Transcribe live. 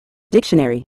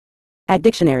Dictionary. At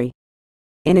dictionary.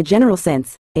 In a general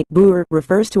sense, a boor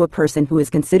refers to a person who is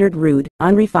considered rude,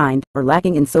 unrefined, or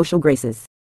lacking in social graces.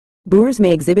 Boors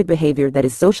may exhibit behavior that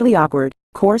is socially awkward,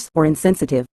 coarse, or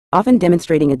insensitive, often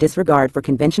demonstrating a disregard for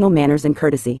conventional manners and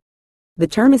courtesy. The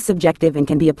term is subjective and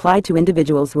can be applied to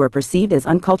individuals who are perceived as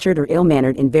uncultured or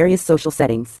ill-mannered in various social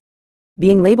settings.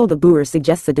 Being labeled a boor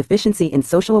suggests a deficiency in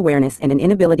social awareness and an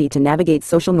inability to navigate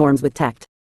social norms with tact.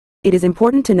 It is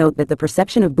important to note that the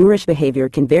perception of boorish behavior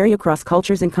can vary across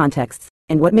cultures and contexts,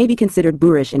 and what may be considered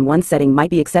boorish in one setting might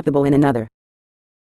be acceptable in another.